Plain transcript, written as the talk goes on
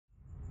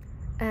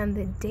And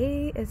the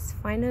day is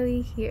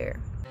finally here.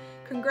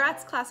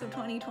 Congrats, class of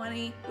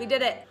 2020. We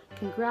did it.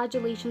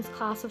 Congratulations,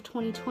 class of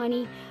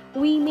 2020.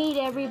 We made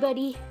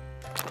everybody.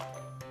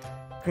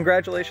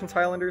 Congratulations,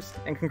 Highlanders,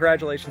 and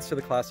congratulations to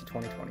the class of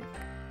 2020.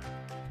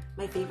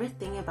 My favorite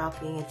thing about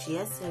being a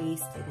GSOE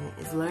student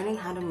is learning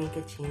how to make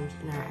a change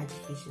in our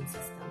education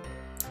system.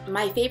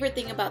 My favorite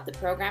thing about the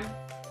program,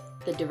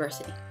 the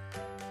diversity.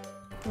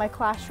 My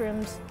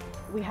classrooms,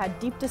 we had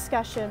deep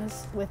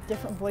discussions with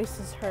different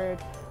voices heard.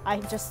 I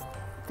just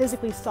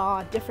physically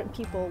saw different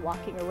people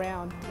walking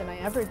around than I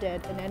ever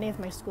did in any of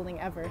my schooling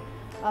ever,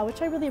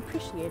 which I really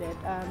appreciated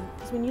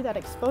because we knew that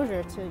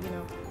exposure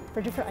to,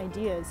 for different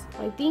ideas.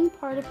 By being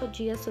part of a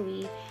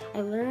GSOE,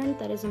 I learned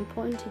that it's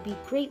important to be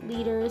great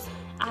leaders,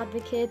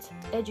 advocates,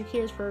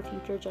 educators for a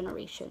future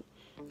generation.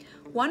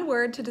 One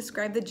word to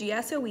describe the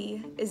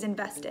GSOE is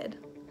invested.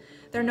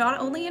 They're not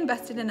only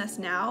invested in us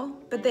now,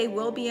 but they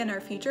will be in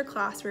our future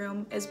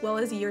classroom as well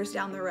as years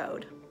down the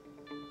road.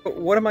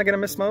 What am I going to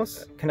miss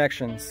most?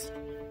 Connections.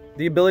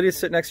 The ability to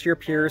sit next to your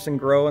peers and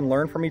grow and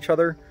learn from each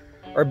other.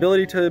 Our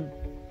ability to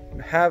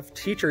have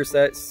teachers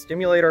that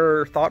stimulate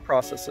our thought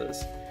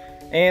processes.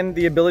 And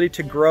the ability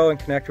to grow and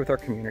connect with our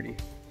community.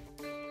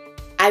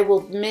 I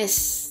will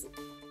miss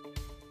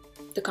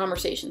the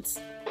conversations.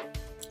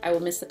 I will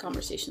miss the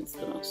conversations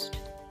the most.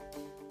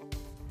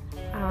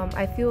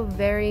 I feel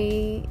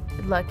very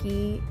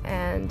lucky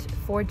and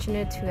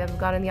fortunate to have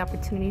gotten the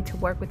opportunity to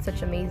work with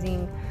such an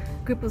amazing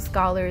group of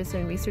scholars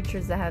and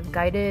researchers that have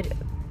guided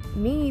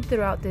me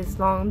throughout this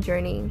long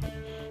journey.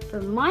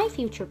 For my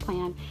future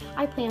plan,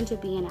 I plan to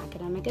be an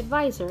academic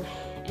advisor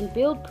and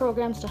build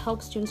programs to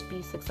help students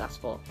be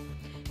successful.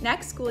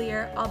 Next school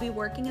year, I'll be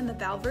working in the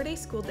Val Verde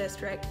School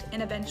District,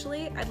 and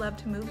eventually I'd love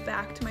to move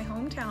back to my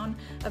hometown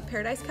of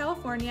Paradise,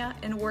 California,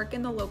 and work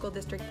in the local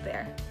district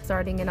there.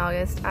 Starting in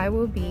August, I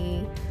will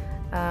be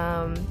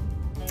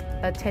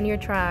a tenure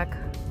track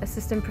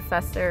assistant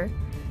professor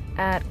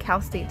at Cal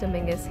State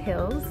Dominguez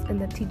Hills in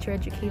the teacher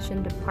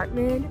education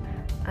department.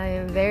 I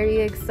am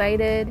very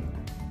excited.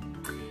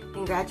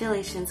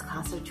 Congratulations,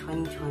 class of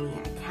 2020.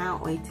 I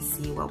can't wait to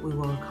see what we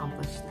will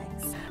accomplish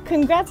next.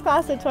 Congrats,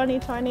 class of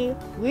 2020.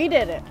 We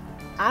did it.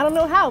 I don't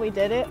know how we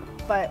did it,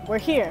 but we're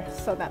here,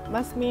 so that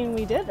must mean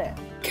we did it.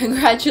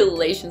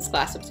 Congratulations,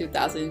 class of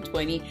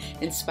 2020.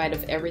 In spite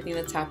of everything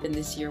that's happened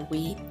this year,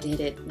 we did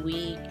it.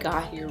 We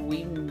got here.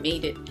 We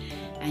made it.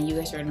 And you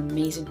guys are an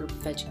amazing group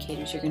of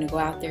educators. You're going to go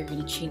out there. You're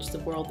going to change the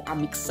world.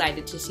 I'm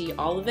excited to see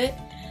all of it.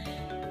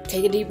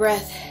 Take a deep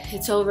breath.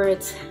 It's over.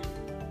 It's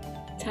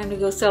time to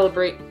go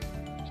celebrate.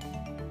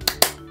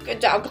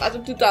 Good job, class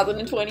of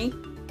 2020.